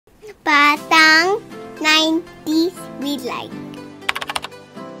Batang 90s we like.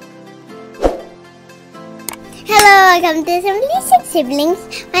 Hello, welcome to Simply Six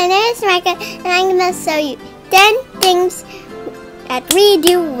Siblings. My name is Micah and I'm going to show you 10 things that we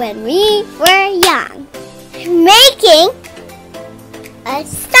do when we were young. Making a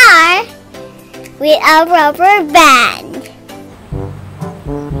star with a rubber band.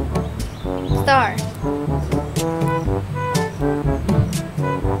 Star.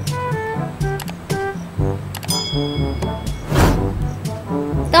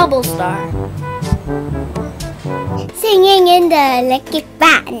 Double star. Singing in the electric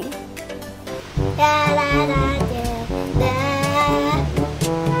band. Da, da, da, da, da.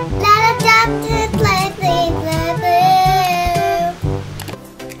 La, da, da, da, da, da.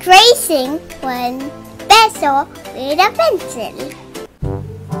 Tracing 1 peso with a pencil.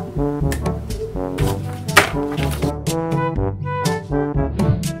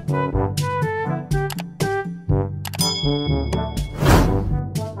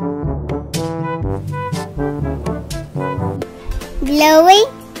 Blowing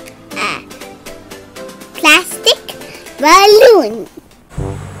a plastic balloon.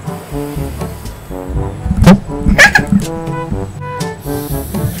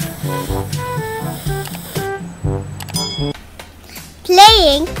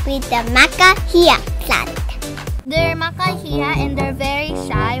 Playing with the macahiya plant. They're macahiya and they're very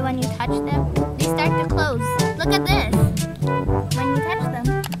shy. When you touch them, they start to close. Look at this. When you touch them,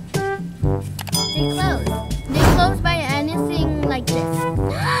 they close. They close by anything like this.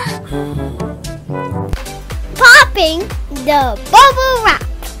 Popping the bubble wrap.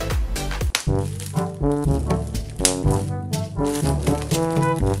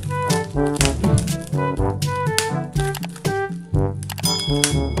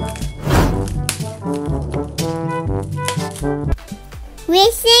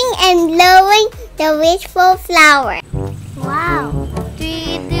 Wishing and blowing the wishful flower. Wow.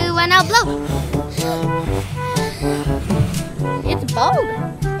 3, 2, 1, now blow. It's bald.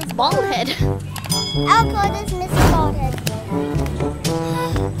 It's bald head. I'll call this Miss Baldhead.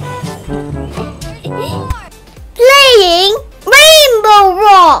 Playing Rainbow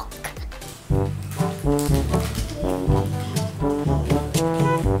Rock.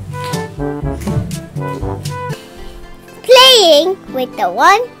 Playing with the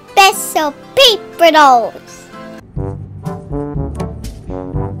 1 peso paper dolls.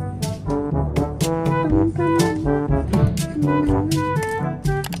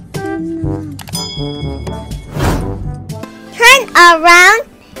 Turn around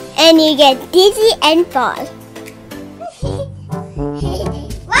and you get dizzy and fall.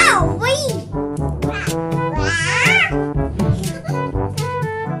 Wow, wait!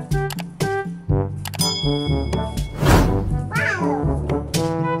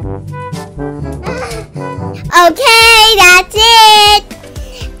 Okay, that's it.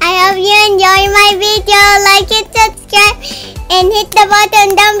 I hope you enjoy my video. Like it, subscribe, and hit the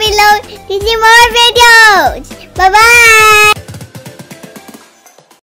button down below to see more videos. Bye-bye.